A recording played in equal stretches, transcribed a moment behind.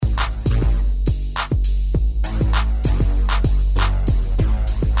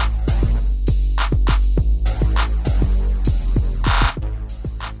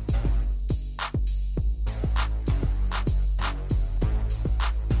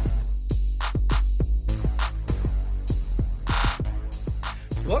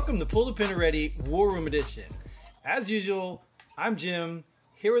Welcome to Pull the Pin Ready War Room Edition. As usual, I'm Jim.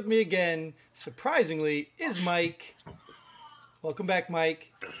 Here with me again, surprisingly, is Mike. Welcome back,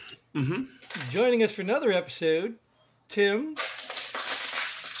 Mike. Joining us for another episode, Tim.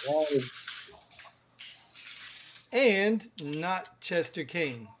 And not Chester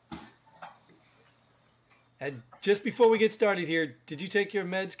Kane. And just before we get started here, did you take your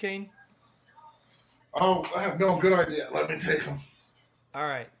meds, Kane? Oh, no, good idea. Let me take them. All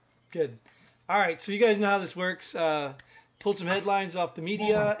right, good. All right, so you guys know how this works. Pulled some headlines off the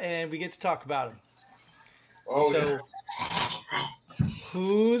media, and we get to talk about them. Oh, so,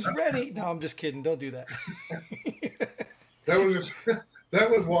 who's ready? No, I'm just kidding. Don't do that. That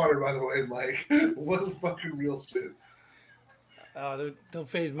was water, by the way, Mike. It wasn't fucking real shit. Oh, don't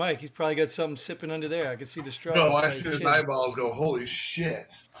phase Mike. He's probably got something sipping under there. I can see the straw. No, I see his eyeballs go, holy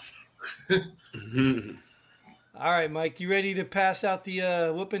shit. All right, Mike, you ready to pass out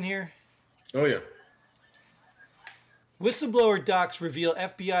the whooping here? Oh, yeah. Whistleblower docs reveal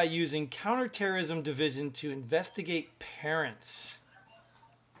FBI using counterterrorism division to investigate parents.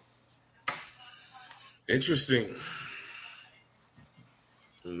 Interesting.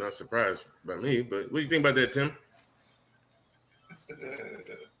 I'm not surprised by me, but what do you think about that, Tim?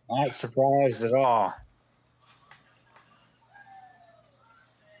 Not surprised at all.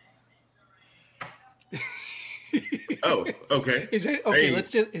 Oh, okay. Is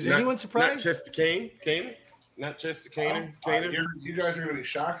anyone surprised? Not Chester Kane? Not Chester Kane? You guys are going to be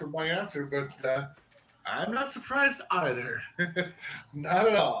shocked with my answer, but I'm not surprised either. Not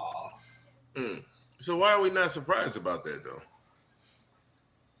at all. So why are we not surprised about that, though?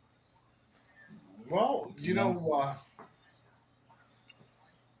 Well,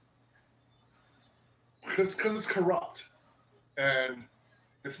 because it's corrupt, and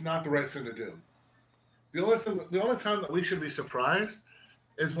it's not the right thing to do. The only time that we should be surprised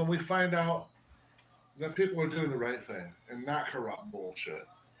is when we find out that people are doing the right thing and not corrupt bullshit.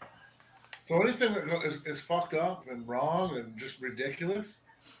 So anything that is fucked up and wrong and just ridiculous,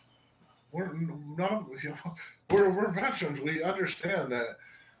 we're veterans. We understand that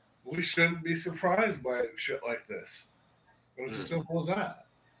we shouldn't be surprised by shit like this. It's as simple as that.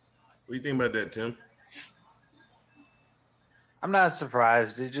 What do you think about that, Tim? I'm not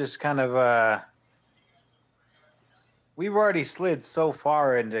surprised. It just kind of we've already slid so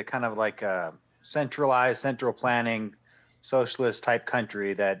far into kind of like a central planning, socialist type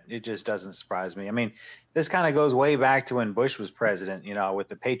country that it just doesn't surprise me. I mean, this kind of goes way back to when Bush was president, with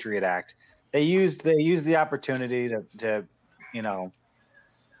the Patriot Act. They used the opportunity to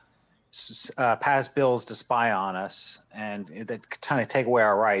pass bills to spy on us and that kind of take away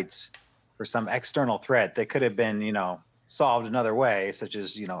our rights for some external threat that could have been, solved another way, such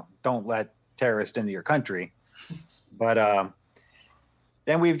as, don't let terrorists into your country. But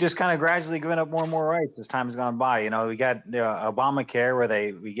then we've just kind of gradually given up more and more rights as time has gone by. We got the Obamacare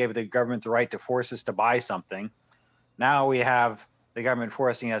where we gave the government the right to force us to buy something. Now we have the government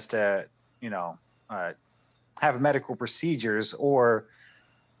forcing us to, have medical procedures or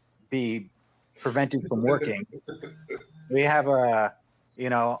be prevented from working. We have all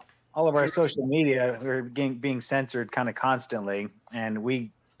of our social media are being censored kind of constantly, and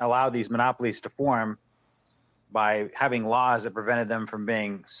we allow these monopolies to form by having laws that prevented them from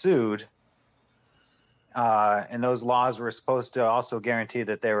being sued. And those laws were supposed to also guarantee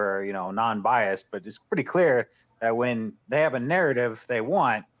that they were, non-biased, but it's pretty clear that when they have a narrative they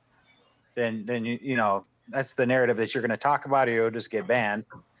want, then that's the narrative that you're going to talk about, or you'll just get banned.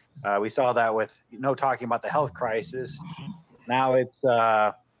 We saw that with no talking about the health crisis. Now it's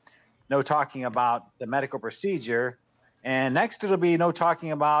no talking about the medical procedure, and next it'll be no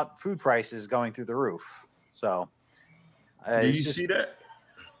talking about food prices going through the roof. So, do you see that?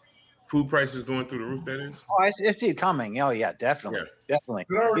 Food prices going through the roof, that is? Oh, I see it coming. Oh, yeah, definitely. Yeah. Definitely.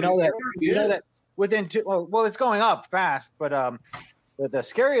 That within it's going up fast, but the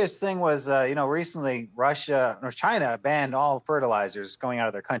scariest thing was, recently China banned all fertilizers going out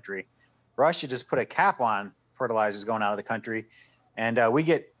of their country. Russia just put a cap on fertilizers going out of the country, and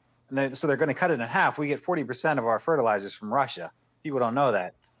so they're going to cut it in half. We get 40% of our fertilizers from Russia. People don't know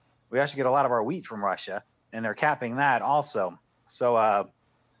that. We actually get a lot of our wheat from Russia, and they're capping that also. So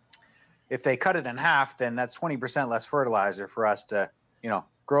if they cut it in half, then that's 20% less fertilizer for us to,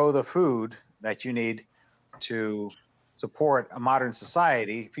 grow the food that you need to support a modern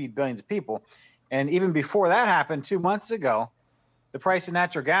society, feed billions of people. And even before that happened 2 months ago, the price of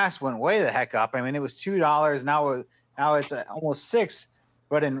natural gas went way the heck up. I mean, it was $2. Now it's almost $6.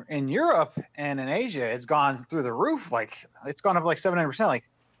 But in Europe and in Asia, it's gone through the roof. Like it's gone up like 700%, like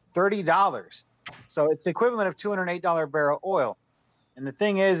 $30. So it's the equivalent of $208 barrel oil. And the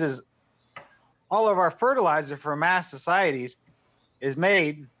thing is all of our fertilizer for mass societies is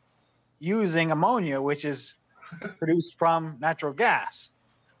made using ammonia, which is produced from natural gas.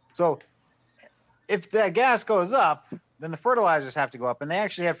 So if that gas goes up, then the fertilizers have to go up. And they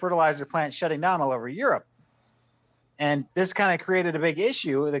actually had fertilizer plants shutting down all over Europe. And this kind of created a big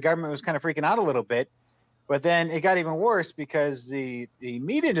issue. The government was kind of freaking out a little bit. But then it got even worse because the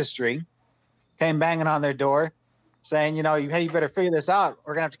meat industry came banging on their door saying, hey, you better figure this out.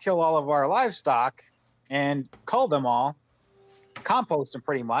 We're going to have to kill all of our livestock and cull them all, compost them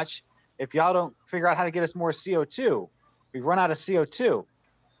pretty much, if y'all don't figure out how to get us more CO2. We've run out of CO2.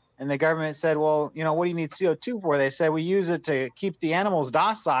 And the government said, well, what do you need CO2 for? They said, we use it to keep the animals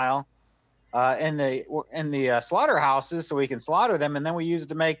docile in the slaughterhouses so we can slaughter them. And then we use it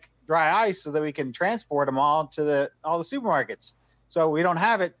to make dry ice so that we can transport them all to all the supermarkets. So we don't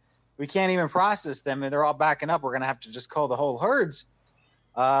have it. We can't even process them, and they're all backing up. We're going to have to just cull the whole herds.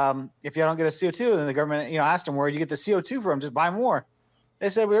 If you don't get a CO2, then the government, asked them, where do you get the CO2 from? Just buy more. They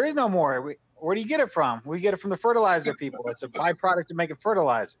said, well, there is no more. Where do you get it from? We get it from the fertilizer people. It's a byproduct to make it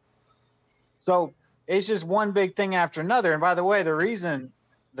fertilizer. So it's just one big thing after another. And by the way, the reason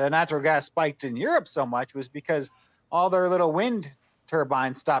the natural gas spiked in Europe so much was because all their little wind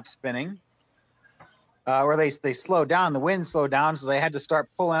turbines stopped spinning, or they slowed down. The wind slowed down, so they had to start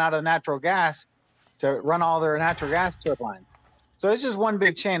pulling out of natural gas to run all their natural gas turbines. So it's just one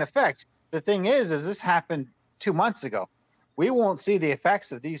big chain effect. The thing is this happened 2 months ago. We won't see the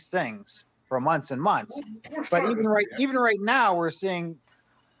effects of these things for months and months. But even right now, we're seeing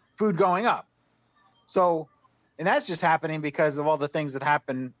food going up. So, and that's just happening because of all the things that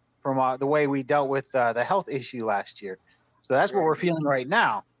happened from the way we dealt with the health issue last year. So that's what we're feeling right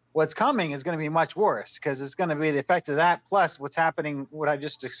now. What's coming is going to be much worse because it's going to be the effect of that plus what's happening, what I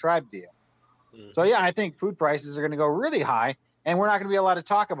just described to you. Mm-hmm. So, yeah, I think food prices are going to go really high, and we're not going to be allowed to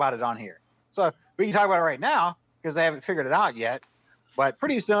talk about it on here. So we can talk about it right now because they haven't figured it out yet. But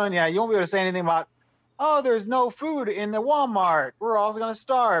pretty soon, you won't be able to say anything about, oh, there's no food in the Walmart. We're all going to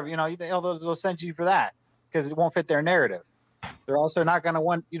starve. They'll censor you for that because it won't fit their narrative. They're also not going to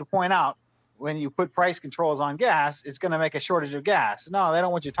want you to point out when you put price controls on gas, it's going to make a shortage of gas. No, they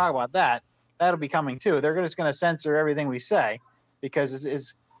don't want you to talk about that. That'll be coming too. They're just going to censor everything we say because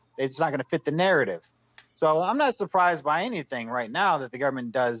it's not going to fit the narrative. So I'm not surprised by anything right now that the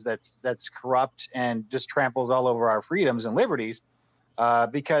government does that's corrupt and just tramples all over our freedoms and liberties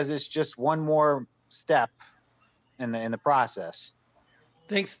because it's just one more step in the process.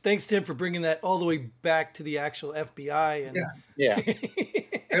 Thanks, Tim, for bringing that all the way back to the actual FBI. And yeah.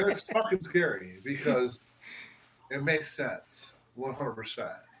 And it's fucking scary because it makes sense,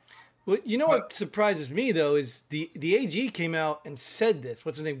 100%. Well, what surprises me though is the AG came out and said this.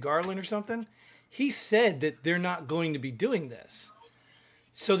 What's his name, Garland or something? He said that they're not going to be doing this.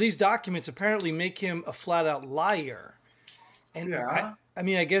 So these documents apparently make him a flat out liar. And yeah.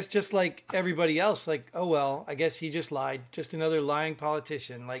 I guess just like everybody else, like, oh, well, I guess he just lied. Just another lying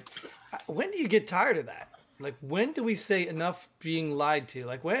politician. Like, when do you get tired of that? Like, when do we say enough being lied to?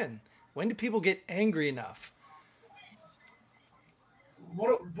 Like, when? When do people get angry enough?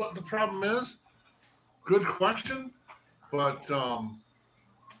 What the problem is, good question, but,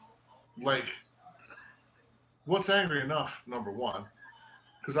 what's angry enough, number one?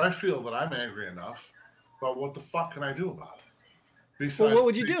 Because I feel that I'm angry enough, but what the fuck can I do about it? Well, what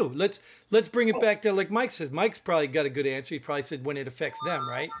would you do? Let's bring it back to like Mike says. Mike's probably got a good answer. He probably said when it affects them,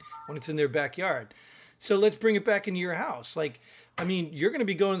 right? When it's in their backyard. So let's bring it back into your house. Like, you're going to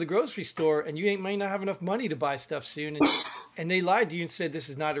be going to the grocery store and you might not have enough money to buy stuff soon. And they lied to you and said, this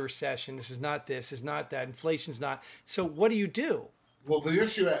is not a recession. This is not this, is not that. Inflation's not. So what do you do? Well, the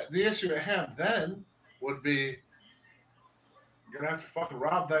issue at hand then would be you're going to have to fucking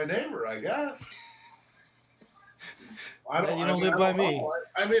rob thy neighbor, I guess. You don't live by me.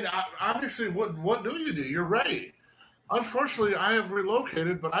 Obviously, what do you do? You're right. Unfortunately, I have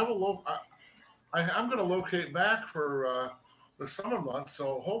relocated, but I'm going to locate back for the summer months.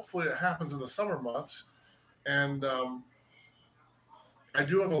 So hopefully, it happens in the summer months. And I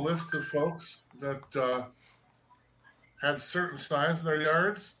do have a list of folks that had certain signs in their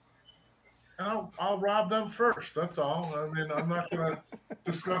yards, and I'll rob them first. That's all. I'm not going to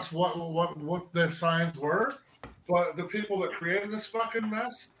discuss what their signs were. But the people that created this fucking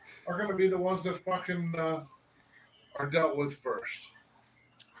mess are going to be the ones that fucking are dealt with first.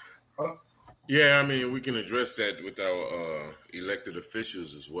 Yeah, we can address that with our elected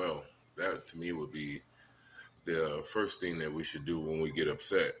officials as well. That, to me, would be the first thing that we should do when we get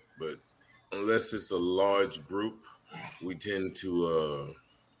upset. But unless it's a large group, we tend to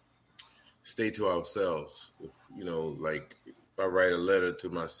stay to ourselves. If I write a letter to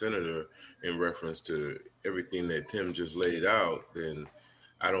my senator in reference to everything that Tim just laid out, then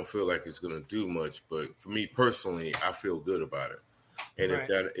I don't feel like it's going to do much. But for me personally, I feel good about it. And Right.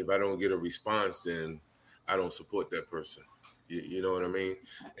 if I don't get a response, then I don't support that person. You know what I mean?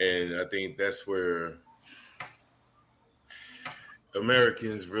 And I think that's where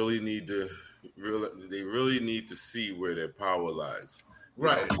Americans really need to see where their power lies.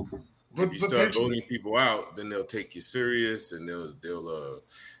 Right. If you start voting people out, then they'll take you serious, and they'll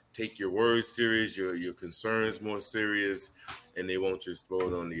take your words serious, your concerns more serious, and they won't just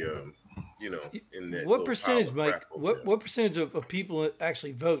vote on the in that. What percentage, Mike? What percentage of people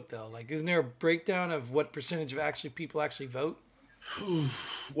actually vote though? Like, isn't there a breakdown of what percentage of people actually vote?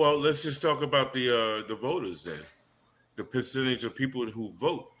 Well, let's just talk about the voters then. The percentage of people who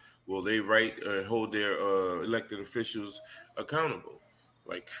vote. Will they hold their elected officials accountable?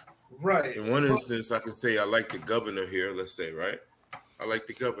 Like. Right. In one instance, I can say I like the governor here, let's say, right? I like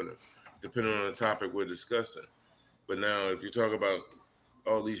the governor, depending on the topic we're discussing. But now, if you talk about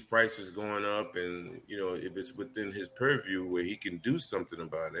all these prices going up and, if it's within his purview where he can do something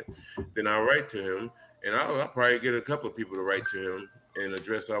about it, then I'll write to him, and I'll probably get a couple of people to write to him and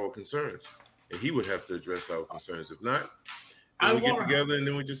address our concerns. And he would have to address our concerns. If not, then we get together and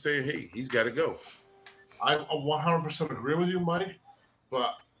then we just say, hey, he's got to go. I 100% agree with you, Mike,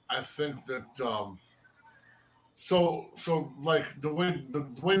 but I think that so like the way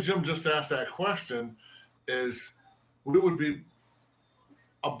Jim just asked that question is we would be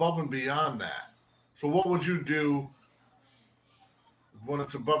above and beyond that. So what would you do when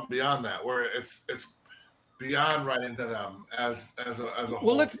it's above and beyond that, where it's beyond writing to them as a whole?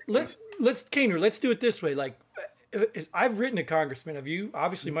 Well, let's Kaner, let's do it this way. Like, I've written to congressman. Have you?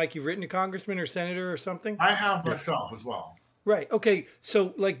 Obviously, Mike, you've written to congressman or senator or something. I have myself as well. Right. Okay.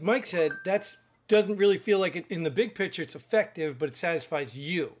 So, like Mike said, doesn't really feel like it in the big picture. It's effective, but it satisfies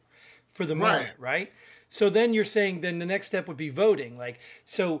you for the moment, right? So then you're saying then the next step would be voting. Like,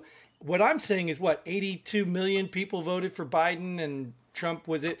 so what I'm saying is 82 million people voted for Biden and Trump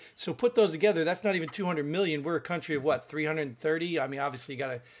with it. So put those together. That's not even 200 million. We're a country of 330. I mean, obviously you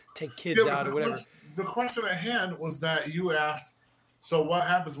got to take kids out or whatever. The question at hand was that you asked, so what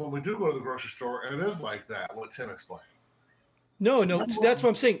happens when we do go to the grocery store and it is like that, what Tim explained? No, that's what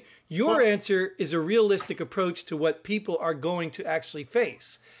I'm saying. Your answer is a realistic approach to what people are going to actually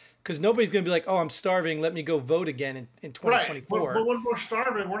face. Because nobody's going to be like, oh, I'm starving, let me go vote again in 2024. Right, but when we're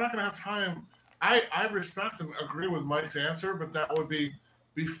starving, we're not going to have time. I respect and agree with Mike's answer, but that would be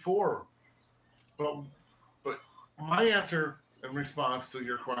before. But my answer in response to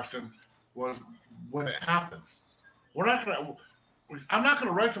your question was when it happens. I'm not going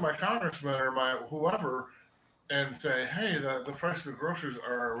to write to my congressman or my whoever and say, hey, the price of the groceries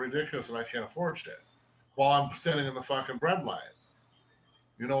are ridiculous and I can't afford shit while I'm standing in the fucking bread line.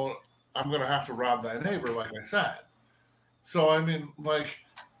 I'm going to have to rob that neighbor, like I said. So, I mean, like,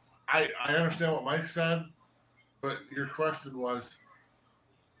 I understand what Mike said, but your question was,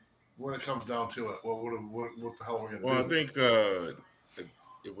 when it comes down to it, what the hell are we going to do? Well, I think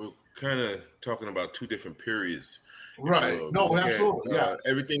we're kind of talking about two different periods. Right. No, absolutely.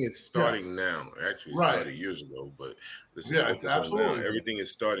 Everything is starting now. Actually, it started years ago, but it's absolutely. Everything is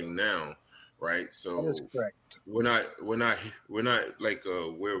starting now, right? So correct. we're not like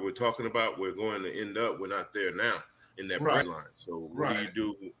where we're talking about. We're going to end up. We're not there now in that bread line. So what do you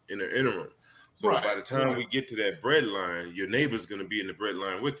do in the interim? So by the time we get to that bread line, your neighbor's going to be in the bread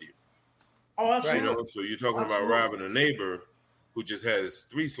line with you. Oh, absolutely. So you're talking about robbing a neighbor who just has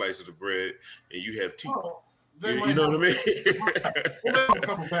 3 slices of bread and you have 2. Oh. You know what I mean? Well, a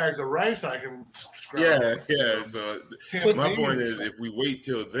couple bags of rice I can scrap. Yeah. So my point is, if we wait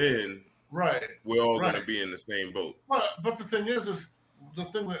till then, we're all going to be in the same boat. But the thing is the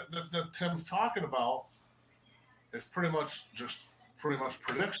thing that Tim's talking about is pretty much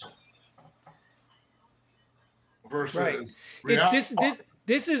prediction versus reality.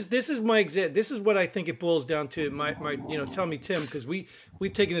 This is my example. This is what I think it boils down to. My tell me, Tim, because we've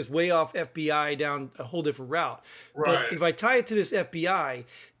taken this way off FBI down a whole different route. Right. But if I tie it to this FBI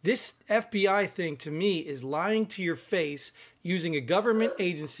thing to me is lying to your face, using a government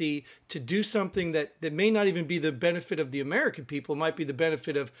agency to do something that may not even be the benefit of the American people. It might be the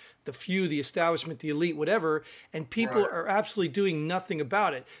benefit of the few, the establishment, the elite, whatever. And people are absolutely doing nothing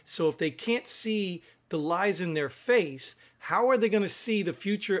about it. So if they can't see the lies in their face, how are they going to see the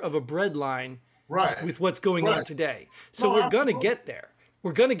future of a bread line with what's going on today? So we're going to get there.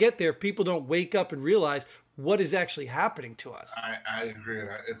 We're going to get there if people don't wake up and realize what is actually happening to us. I agree.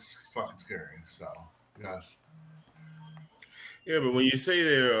 It's fucking scary. So, yes. Yeah, but when you say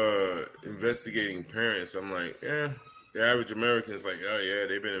they're investigating parents, I'm like, The average American is like, oh yeah,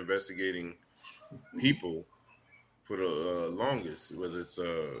 they've been investigating people for the longest, whether it's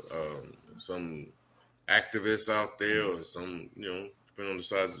some activists out there or some, depending on the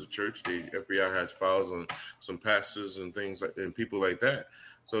size of the church, the FBI has files on some pastors and things like and people like that.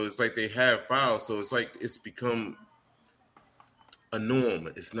 So it's like they have files. So it's like it's become a norm.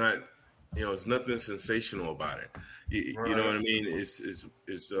 It's not, it's nothing sensational about it. You know what I mean? It's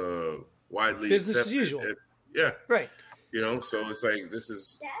widely business accepted. as usual. Yeah. Right. So it's like this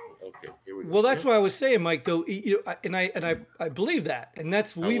is okay. Here we go. Well, that's what I was saying, Mike. Though, and I believe that, and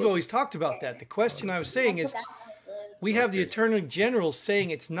that's we've always talked about that. The question I was saying is, we have the Attorney General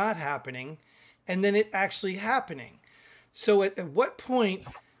saying it's not happening, and then it actually happening. So at what point,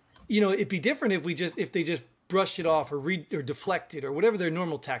 it'd be different if they just brushed it off or deflect it or whatever their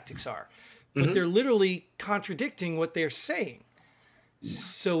normal tactics are, but they're literally contradicting what they're saying.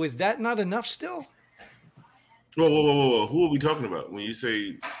 So is that not enough still? Whoa. Who are we talking about when you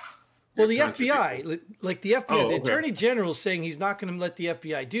say? Well, the FBI, like the FBI, the Attorney General is saying he's not going to let the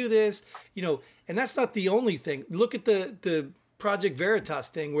FBI do this, and that's not the only thing. Look at the Project Veritas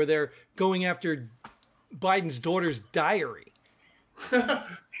thing where they're going after Biden's daughter's diary.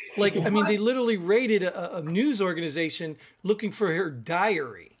 They literally raided a news organization looking for her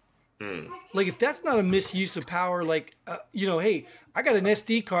diary. Like, if that's not a misuse of power, hey, I got an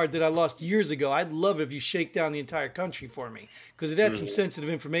SD card that I lost years ago. I'd love it if you shake down the entire country for me because it had some sensitive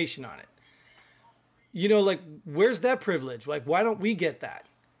information on it. Where's that privilege? Like, why don't we get that?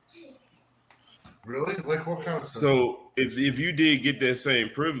 Really? Like, what kind of stuff? So if you did get that same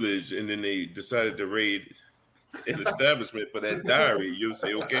privilege and then they decided to raid an establishment for that diary, you'll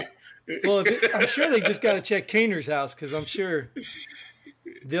say, okay. Well, I'm sure they just got to check Kaner's house because I'm sure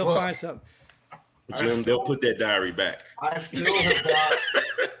they'll find something. Jim, they'll put that diary back. I still have not.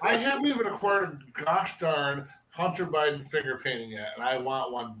 I haven't even acquired gosh darn Hunter Biden finger painting yet, and I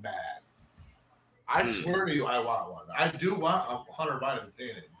want one bad. I swear to you, I want one. I do want a Hunter Biden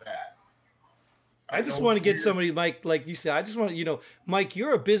painting bad. I just want to get somebody like you said. I just want to, Mike,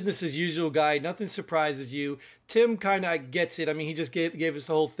 you're a business as usual guy. Nothing surprises you. Tim kind of gets it. I mean, he just gave us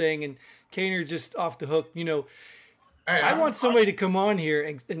the whole thing, and Kaner just off the hook. I want somebody to come on here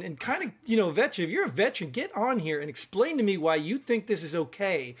and kind of, veteran. If you're a veteran, get on here and explain to me why you think this is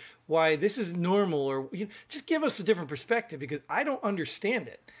okay, why this is normal, or just give us a different perspective because I don't understand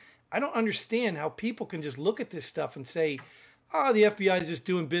it. I don't understand how people can just look at this stuff and say, oh, the FBI is just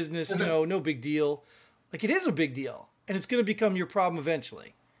doing business, no big deal. Like, it is a big deal, and it's going to become your problem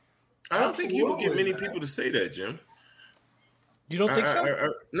eventually. I don't think you will get many people to say that, Jim. You don't think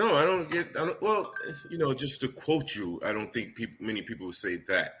so? No, I don't. Well, just to quote you, I don't think many people would say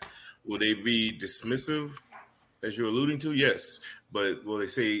that. Will they be dismissive, as you're alluding to? Yes, but will they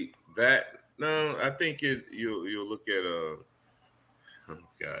say that? No, I think you'll look at oh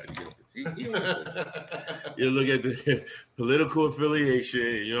God, you look at the political affiliation.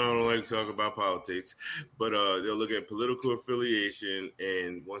 I don't like to talk about politics, but they'll look at political affiliation,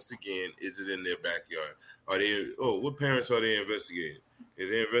 and once again, is it in their backyard? Are they? Oh, what parents are they investigating? Is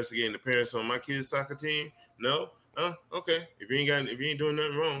they investigating the parents on my kid's soccer team? No. Okay. If you ain't doing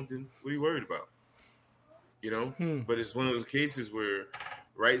nothing wrong, then what are you worried about? But it's one of those cases where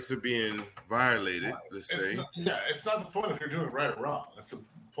rights are being violated. Let's say. It's not the point if you're doing right or wrong. It's the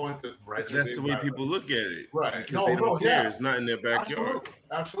point that rights. That's the way people look at it, right? Because they don't care. It's not in their backyard.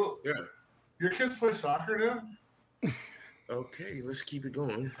 Absolutely. Yeah. Your kids play soccer, dude? Okay, let's keep it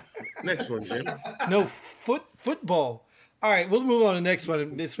going. Next one, Jim. No, football. All right, we'll move on to the next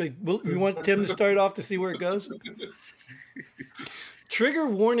one. This week, we want Tim to start off to see where it goes. Trigger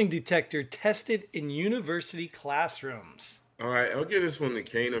warning detector tested in university classrooms. All right, I'll give this one to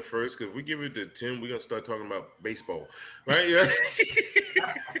Kaner first because we give it to Tim, we're going to start talking about baseball. Right? Yeah.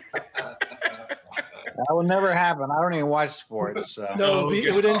 That would never happen. I don't even watch sports. So. No,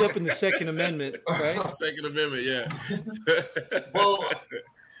 it would end up in the Second Amendment, right? Second Amendment, yeah. Well,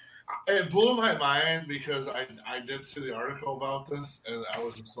 it blew my mind because I did see the article about this, and I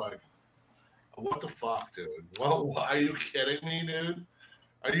was just like, what the fuck, dude? Well, are you kidding me, dude?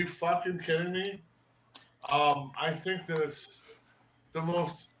 Are you fucking kidding me? I think that it's the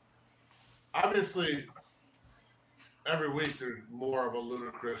most, obviously, every week there's more of a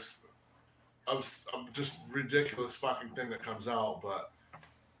ludicrous, of just ridiculous fucking thing that comes out. But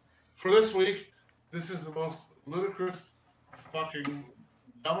for this week, this is the most ludicrous, fucking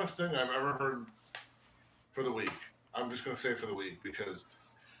dumbest thing I've ever heard for the week. I'm just going to say for the week because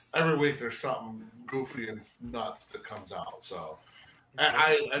every week there's something goofy and nuts that comes out. So,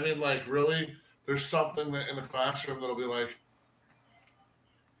 I mean, like, really? There's something that in the classroom that'll be like,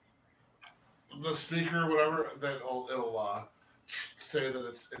 the speaker, whatever, that it'll say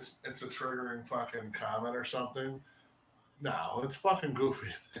that it's a triggering fucking comment or something. No, it's fucking goofy.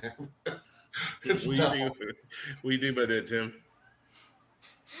 It's What do you think about that, Tim?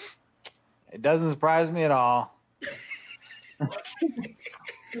 It doesn't surprise me at all. The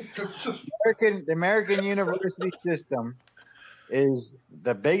American university system is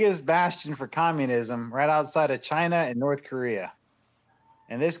the biggest bastion for communism right outside of China and North Korea.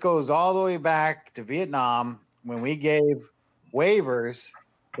 And this goes all the way back to Vietnam when we gave waivers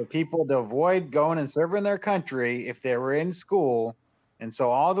for people to avoid going and serving their country if they were in school. And so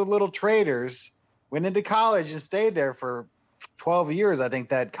all the little traitors went into college and stayed there for 12 years. I think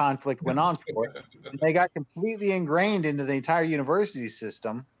that conflict went on for. And they got completely ingrained into the entire university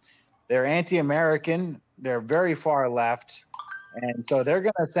system. They're anti-American. They're very far left. And so they're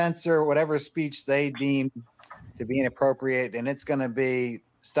going to censor whatever speech they deem to be inappropriate. And it's going to be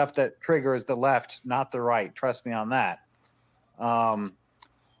stuff that triggers the left, not the right. Trust me on that.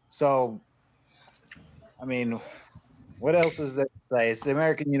 So, I mean, what else is there to say? It's the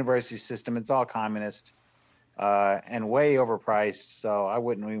American university system. It's all communist and way overpriced. So I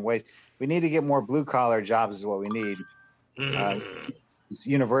wouldn't even waste. We need to get more blue collar jobs is what we need.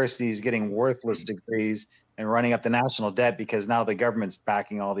 Universities getting worthless degrees and running up the national debt because now the government's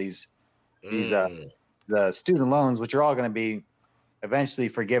backing all these student loans, which are all going to be eventually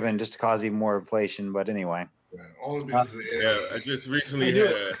forgiven just to cause even more inflation. But anyway. I just recently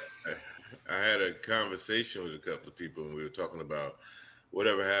had a conversation with a couple of people, and we were talking about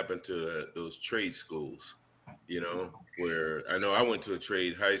whatever happened to those trade schools. You know, where I know I went to a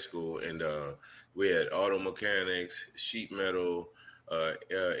trade high school, and we had auto mechanics, sheet metal,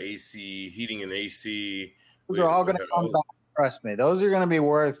 AC, heating and AC. Those are all going to come back. Trust me, those are going to be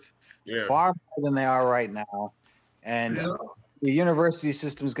worth far more than they are right now, and the university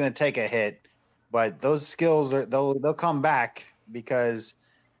system is going to take a hit. But those skills they'll come back because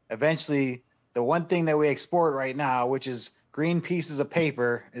eventually the one thing that we export right now, which is green pieces of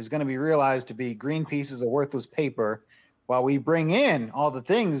paper, is going to be realized to be green pieces of worthless paper, while we bring in all the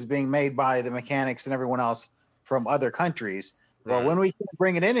things being made by the mechanics and everyone else from other countries. Right. Well, when we can't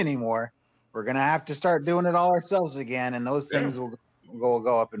bring it in anymore, we're going to have to start doing it all ourselves again, and those things will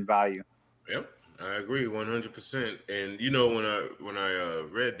go up in value. Yep. I agree 100%. And you know, when I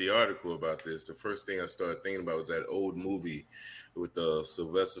read the article about this, the first thing I started thinking about was that old movie with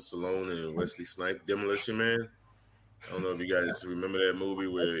Sylvester Stallone and Wesley Snipes, Demolition Man. I don't know if you guys remember that movie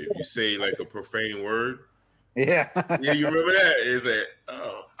where if you say like a profane word. Yeah. Yeah, you remember that? Is that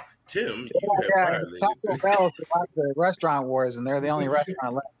Tim? You have violated. Taco Bell is like the restaurant wars, and they're the only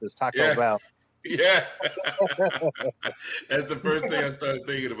restaurant left is Taco Bell. Yeah, that's the first thing I started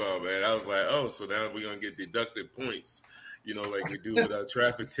thinking about, man. I was like, oh, so now we're gonna get deducted points, you know, like we do with our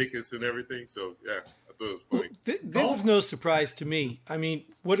traffic tickets and everything. So yeah, I thought it was funny. This is no surprise to me. I mean,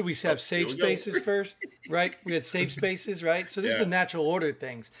 what do we have? Safe spaces first, right? We had safe spaces, right? So this is the natural order of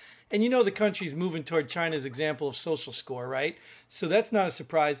things. And you know the country's moving toward China's example of social score, right? So that's not a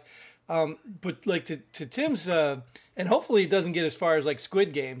surprise. But like to Tim's, and hopefully it doesn't get as far as like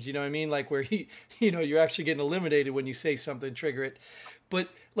Squid Games, you know what I mean? Like where you're actually getting eliminated when you say something, trigger it. But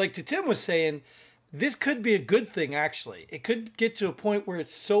like to Tim was saying, this could be a good thing, actually. It could get to a point where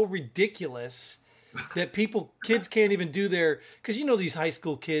it's so ridiculous that kids can't even do because you know these high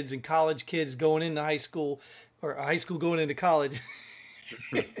school kids and college kids going into high school or high school going into college.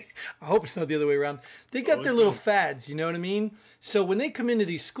 I hope it's not the other way around. They got their little fads, you know what I mean? So when they come into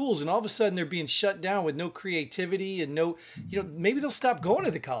these schools and all of a sudden they're being shut down with no creativity and maybe they'll stop going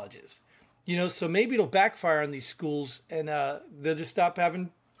to the colleges, so maybe it'll backfire on these schools and they'll just stop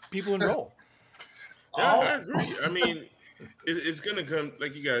having people enroll. Yeah, I agree. I mean, it's going to come,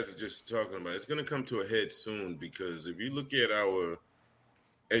 like you guys are just talking about, it's going to come to a head soon because if you look at our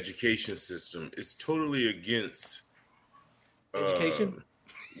education system, it's totally against education?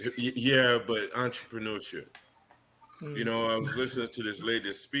 Yeah, but entrepreneurship. You know, I was listening to this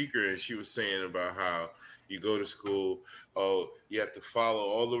latest speaker and she was saying about how you go to school, you have to follow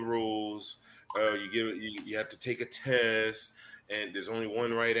all the rules, you have to take a test, and there's only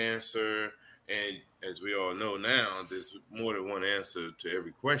one right answer. And as we all know now, there's more than one answer to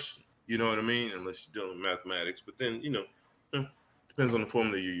every question. You know what I mean? Unless you're dealing with mathematics. But then, depends on the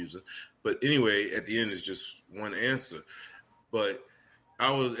formula you're using. But anyway, at the end, it's just one answer. But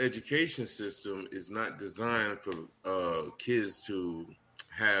our education system is not designed for kids to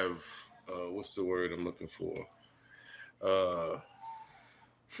have, what's the word I'm looking for?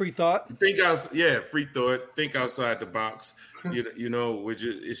 Free thought. Free thought. Think outside the box. You know, which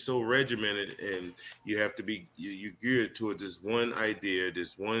is so regimented, and you have to be you geared towards this one idea,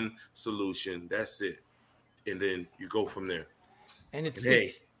 this one solution. That's it, and then you go from there. And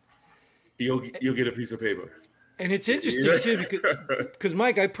you'll get a piece of paper. And it's interesting too because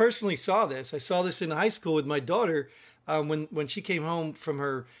Mike, I personally saw this. I saw this in high school with my daughter when she came home from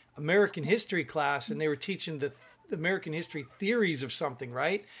her American history class, and they were teaching the American history theories of something,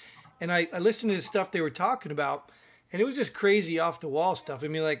 right? And I listened to the stuff they were talking about, and it was just crazy off the wall stuff. I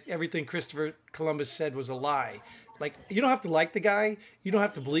mean, like everything Christopher Columbus said was a lie. Like, you don't have to like the guy, you don't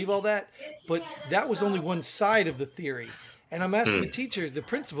have to believe all that, but that was only one side of the theory. And I'm asking the teachers, the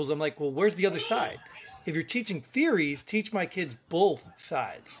principals, I'm like, well, where's the other side? If you're teaching theories, teach my kids both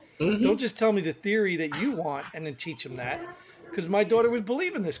sides. Don't just tell me the theory that you want and then teach them that. Because my daughter was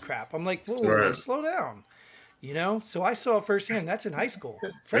believing this crap. I'm like, whoa, slow down. You know? So I saw it firsthand. That's in high school.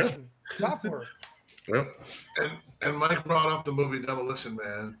 Freshman, sophomore. Yeah. And Mike brought up the movie Demolition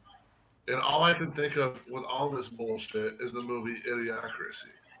Man. And all I can think of with all this bullshit is the movie Idiocracy.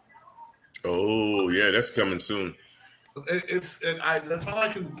 Oh, yeah, that's coming soon. That's all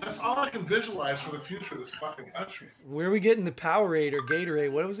I can visualize for the future of this fucking country. Where are we getting the Powerade or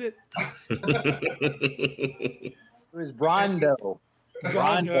Gatorade? What was it? It was Rondo.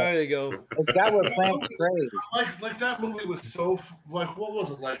 Rondo. There you go. That was Plant Trade. Like that movie was so like, what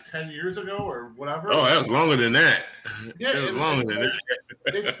was it, like 10 years ago or whatever? Oh, that was longer than that. Yeah, it was longer than that.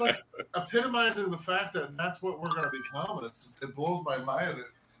 It's like epitomizing the fact that that's what we're going to become, and it blows my mind.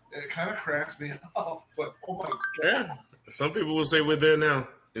 It kind of cracks me up. It's like, oh my god. Yeah. Some people will say we're there now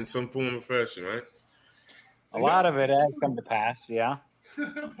in some form or fashion, right? A lot of it has come to pass, yeah.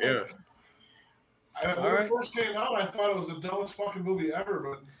 Yeah. When it first came out, I thought it was the dumbest fucking movie ever,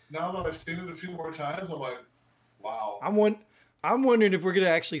 but now that I've seen it a few more times, I'm like, wow. I'm wondering if we're going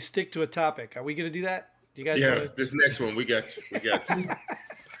to actually stick to a topic. Are we going to do that? Do you guys? Yeah, this next one, we got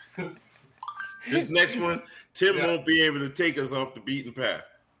you. This next one, Tim won't be able to take us off the beaten path.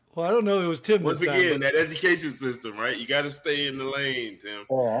 Well, I don't know. It was Tim. Once again, that education system, right? You got to stay in the lane, Tim.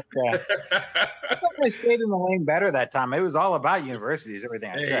 Oh, okay. I thought I stayed in the lane better that time. It was all about universities,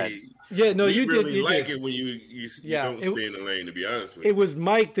 everything I said. Yeah, no, you really did. You like did. it when you don't stay in the lane, to be honest with you. you. It was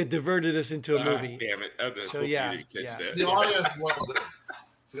Mike that diverted us into a movie. Damn it. I just So, hope yeah, you didn't catch that. The audience loves it.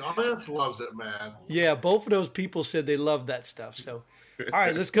 The audience loves it, man. Yeah, both of those people said they loved that stuff. So, all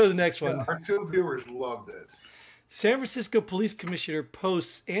right, let's go to the next one. Yeah, our two viewers loved it. San Francisco Police Commissioner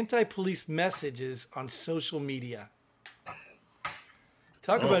posts anti-police messages on social media.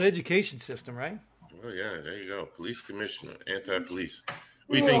 Talk about education system, right? Oh, yeah, there you go. Police commissioner, anti-police.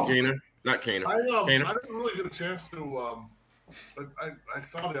 What do you think, Kaner? Not Kaner. I Kaner? didn't really get a chance to. I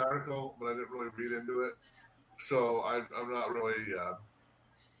saw the article, but I didn't really read into it. So I'm not really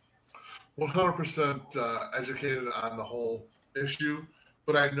 100% educated on the whole issue.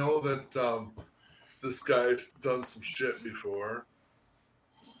 But I know that this guy's done some shit before.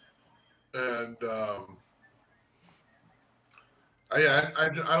 And I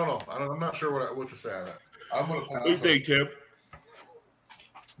don't know. I'm not sure what to say on that. I'm gonna. What do you think, Tim?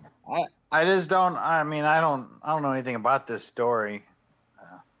 I just don't. I mean, I don't know anything about this story.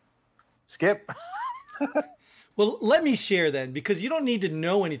 Skip. Well, let me share then, because you don't need to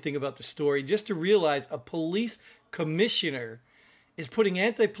know anything about the story just to realize a police commissioner is putting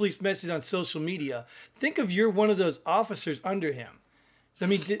anti-police messages on social media. Think of you're one of those officers under him. I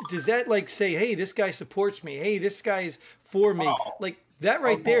mean, does that like say, hey, this guy supports me. Hey, this guy's for me. Like that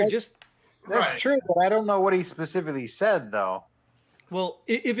right there, just. That's true, but I don't know what he specifically said, though. Well,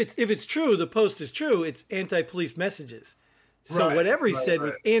 if it's true, the post is true. It's anti-police messages. So whatever he said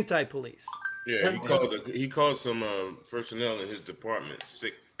was anti-police. Yeah, he called some personnel in his department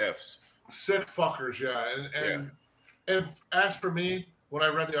sick Fs. Sick fuckers, yeah. And as for me, when I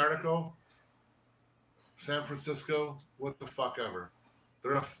read the article, San Francisco, what the fuck ever.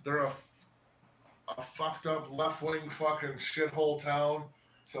 They're a fucked up left wing fucking shithole town.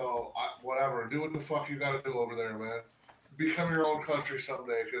 So whatever, do what the fuck you got to do over there, man. Become your own country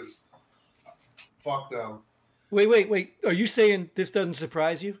someday, because fuck them. Wait. Are you saying this doesn't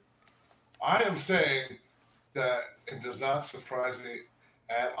surprise you? I am saying that it does not surprise me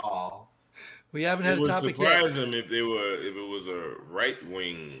at all. We haven't had a topic yet. It would surprise him if it was a right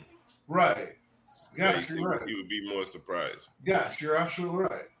wing. Right. Yes, you're right. He would be more surprised. Yes, you're absolutely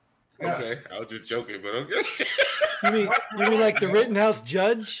right. Yes. Okay, I was just joking, but okay. You mean like the Rittenhouse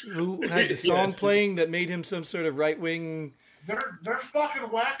judge who had the song playing that made him some sort of right wing? They're fucking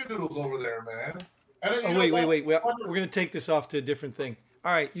wackadoodles over there, man. Oh wait. We're gonna take this off to a different thing.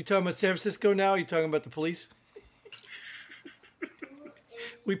 All right, you talking about San Francisco now? Or you talking about the police?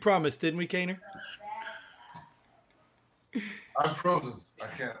 We promised, didn't we, Kaner? I'm frozen. I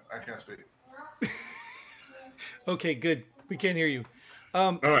can't speak. Okay, good. We can't hear you.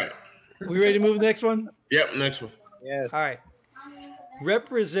 All right. We ready to move to the next one? Yep, next one. Yes. All right.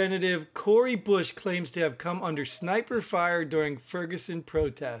 Representative Cori Bush claims to have come under sniper fire during Ferguson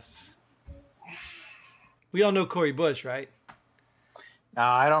protests. We all know Cori Bush, right? No,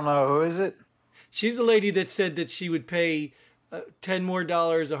 I don't know. Who is it? She's the lady that said that she would pay $10 more,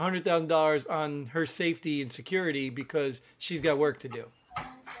 $100,000 on her safety and security because she's got work to do.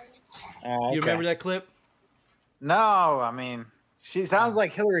 Okay. You remember that clip? No, I mean, she sounds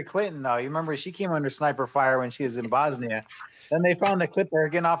like Hillary Clinton, though. You remember she came under sniper fire when she was in Bosnia. Then they found the clip of her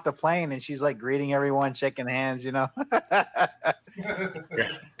getting off the plane, and she's like greeting everyone, shaking hands, you know.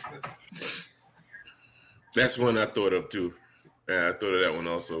 That's one I thought of too. Yeah, I thought of that one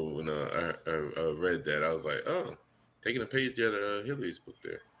also when I read that. I was like, oh, taking a page out of Hillary's book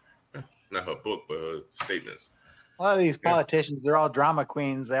there. Not her book, but her statements. A lot of these politicians, they're all drama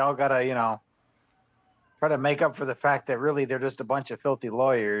queens. They all got to, you know, try to make up for the fact that really they're just a bunch of filthy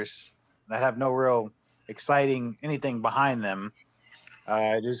lawyers that have no real exciting anything behind them.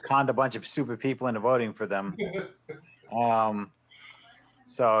 Just conned a bunch of stupid people into voting for them.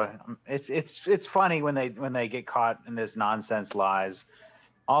 So it's funny when they get caught in this nonsense lies.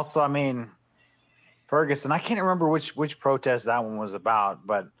 Also, I mean, Ferguson, I can't remember which protest that one was about,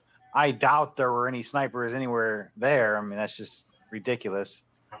 but I doubt there were any snipers anywhere there. I mean, that's just ridiculous.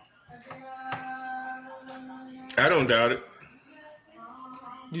 I don't doubt it.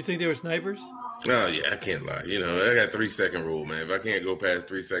 You think they were snipers? Oh, yeah, I can't lie. You know, I got 3-second rule, man. If I can't go past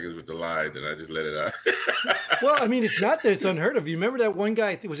 3 seconds with the lie, then I just let it out. Well, I mean, it's not that it's unheard of. You remember that one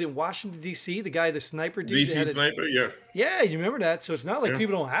guy, was in Washington, D.C., the guy, the sniper dude? DC sniper, yeah. Yeah, you remember that. So it's not like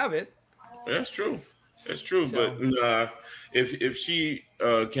people don't have it. That's true. That's true. So- But if she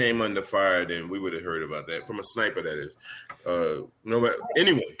came under fire, then we would have heard about that. From a sniper, that is. No matter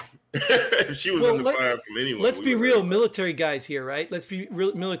anyone. If she was under fire from anyone. Let's be real military guys here, right? Let's be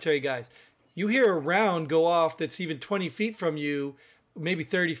real military guys. You hear a round go off that's even 20 feet from you, maybe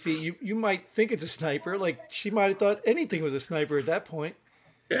 30 feet. You might think it's a sniper. Like, she might have thought anything was a sniper at that point.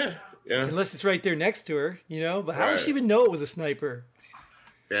 Yeah. Unless it's right there next to her, you know? But how does Right. she even know it was a sniper?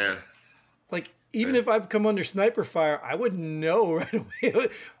 Yeah. Like, even if I've come under sniper fire, I wouldn't know right away.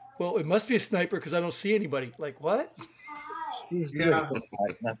 Well, it must be a sniper because I don't see anybody. Like, what? She's Yeah. just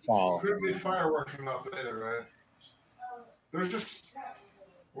that's all. Could be fireworks enough either, right? There's just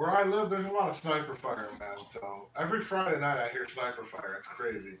where I live. There's a lot of sniper fire, man. So every Friday night I hear sniper fire. It's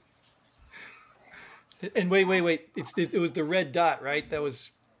crazy. And wait. It was the red dot, right? That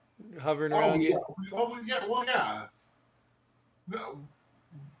was hovering Oh around yeah. you. Well, yeah. No,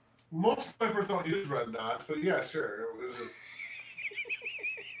 most snipers don't use red dots, but yeah, sure.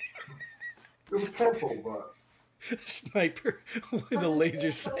 It was purple, but Sniper with a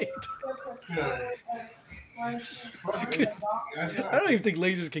laser sight. yeah. I don't even think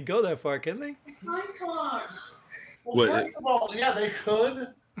lasers can go that far, can they? Well, What- first of all, yeah, they could,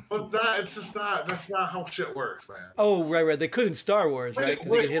 but that's not how shit works, man. Oh, right. They could in Star Wars, right?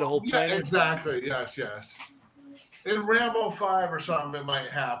 Because they could hit a whole Yeah, planet. exactly. Yes. In Rambo 5 or something, it might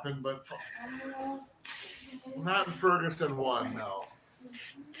happen, but not in Ferguson 1, no.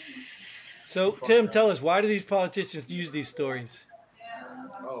 So, Tim, tell us, why do these politicians use these stories?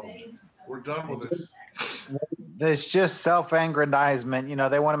 Oh, we're done with this. It's just self-aggrandizement. You know,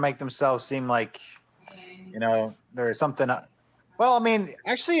 they want to make themselves seem like, you know, there's something. Well, I mean,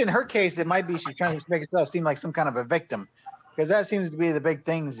 actually, in her case, it might be she's trying to make herself seem like some kind of a victim, because that seems to be the big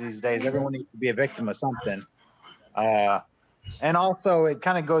things these days. Everyone needs to be a victim of something. And also, it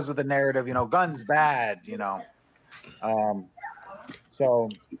kind of goes with the narrative, you know, guns bad, you know. So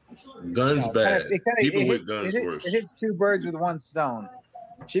Guns bad. People with guns worse. It hits two birds with one stone.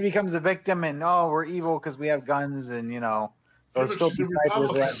 She becomes a victim, and we're evil because we have guns, and you know those Yeah, but filthy she's a snipers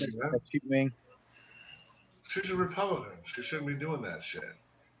are out Republican, there man. shooting. She's a Republican. She shouldn't be doing that shit.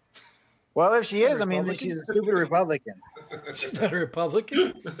 Well, if she is, I mean, then she's a stupid Republican. She's not a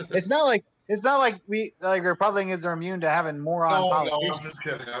Republican. It's not like Republicans are immune to having moron No, politicians. I'm just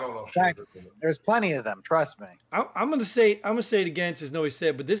kidding. I don't know. If Fact- she's a There's plenty of them. Trust me. I'm gonna say it again, since nobody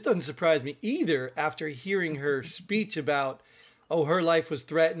said, but this doesn't surprise me either. After hearing her speech about, her life was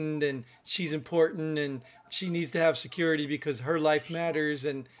threatened and she's important and she needs to have security because her life matters,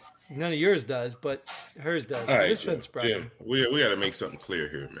 and none of yours does, but hers does. All right, This doesn't surprise me. Jim, we got to make something clear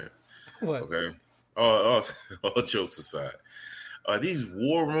here, man. What? Okay. All jokes aside, are these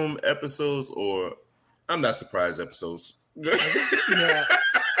War Room episodes or I'm not surprised episodes? Yeah.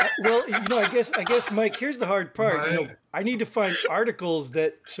 Well, I guess, Mike. Here's the hard part. Right. I need to find articles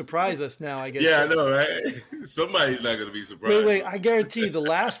that surprise us now. I guess. Yeah, I know, right? Somebody's not going to be surprised. Wait. I guarantee the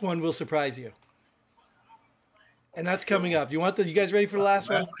last one will surprise you, and that's coming up. You guys ready for the last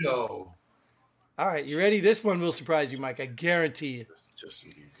one? Let's go. All right, you ready? This one will surprise you, Mike. I guarantee you.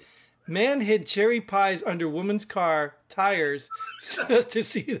 Justin Bieber. Man hid cherry pies under woman's car tires just to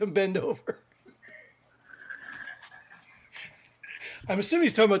see them bend over. I'm assuming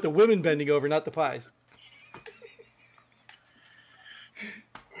he's talking about the women bending over, not the pies.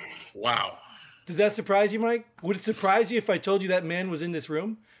 Wow. Does that surprise you, Mike? Would it surprise you if I told you that man was in this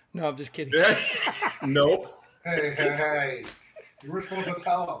room? No, I'm just kidding. Nope. Hey. You were supposed to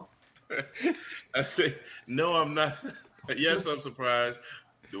tell him. I said, no, I'm not. Yes, I'm surprised.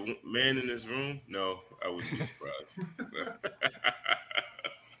 The man in this room? No, I wouldn't be surprised.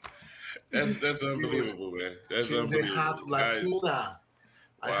 That's unbelievable, man. That's She's a unbelievable. hot Guys, Latina.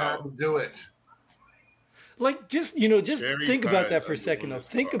 I Wow. had to do it. Like, just Cherry think about pies that for a under second. Though. women's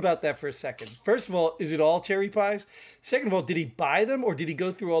Think car. about that for a second. First of all, is it all cherry pies? Second of all, did he buy them or did he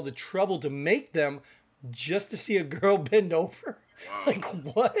go through all the trouble to make them just to see a girl bend over? Wow. Like,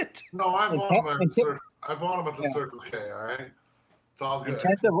 what? No, I bought them at the Circle K, all right? It's all good.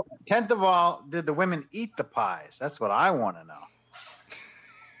 Tenth of all, did the women eat the pies? That's what I want to know.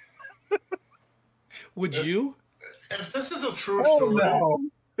 Would you? If this is a true story,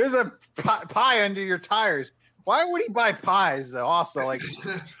 There's a pie under your tires. Why would he buy pies though? Also, like,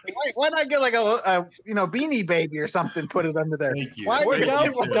 why not get like a Beanie Baby or something? Put it under there. Thank you. Why Or would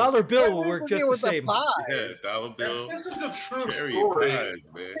a dollar bill will work just the same. Yeah, dollar bill. if this is a true Cherry story,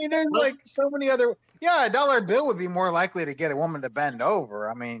 pies, man. I mean, there's like so many other. Yeah, a dollar bill would be more likely to get a woman to bend over.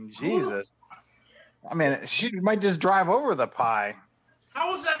 I mean, Jesus. I mean, she might just drive over the pie.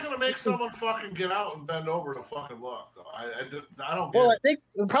 how is that going to make someone fucking get out and bend over to fucking look? Though I don't get Well, I it.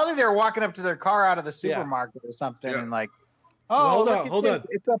 think probably they were walking up to their car out of the supermarket or something, Yeah. and like, Well, oh, hold on.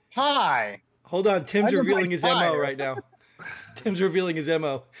 it's a pie. Hold on. Tim's I just revealing like his pie. MO right now. Tim's revealing his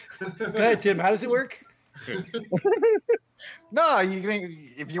MO. Go ahead, Tim. How does it work? No,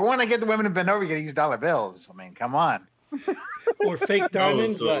 if you want to get the women to bend over, you got to use dollar bills. I mean, come on. Or fake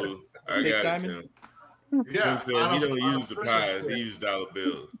diamonds? Oh, What? so I Fake got diamond? it, Tim. Yeah, Tim said he don't use the pies. He He uses dollar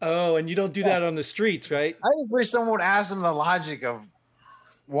bills. Oh, and you don't do that on the streets, right? I just wish someone would ask them the logic of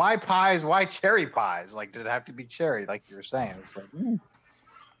why pies, why cherry pies? Like, did it have to be cherry? Like you were saying, it's like,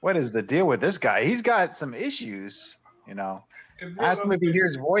 what is the deal with this guy? He's got some issues, Ask him if he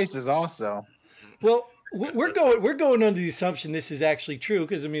hears voices also. Well, we're going under the assumption this is actually true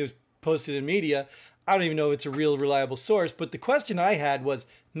because it was posted in media. I don't even know if it's a real reliable source. But the question I had was,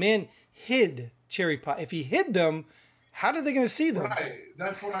 man hid cherry pie. If he hid them, how are they going to see them? Right,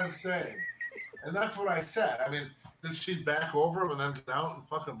 that's what I'm saying, and that's what I said. I mean, did she back over him and then get out and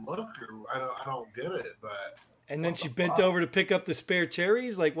fucking look? Or I don't get it, but And then what she the bent fuck? over to pick up the spare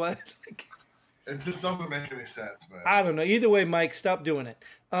cherries. Like what? It just doesn't make any sense, man. I don't know. Either way, Mike, stop doing it.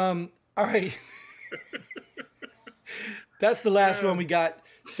 All right. That's the last one we got.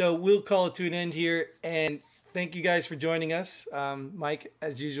 So we'll call it to an end here. And thank you guys for joining us. Mike,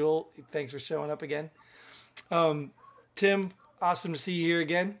 as usual, thanks for showing up again. Tim, awesome to see you here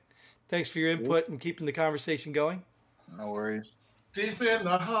again. Thanks for your input and keeping the conversation going. No worries. Deep in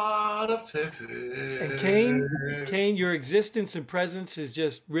the heart of Texas. And Kane, your existence and presence is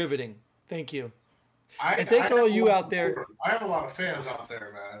just riveting. Thank you. And thank all you out there. I have a lot of fans out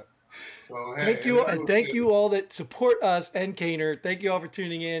there, man. So hey, Thank you, and thank you all that support us and Kaner. Thank you all for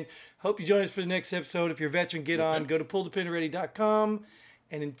tuning in. Hope you join us for the next episode. If you're a veteran, get on. Go to pullthepinready.com.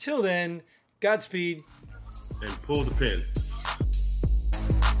 And until then, Godspeed. And pull the pin.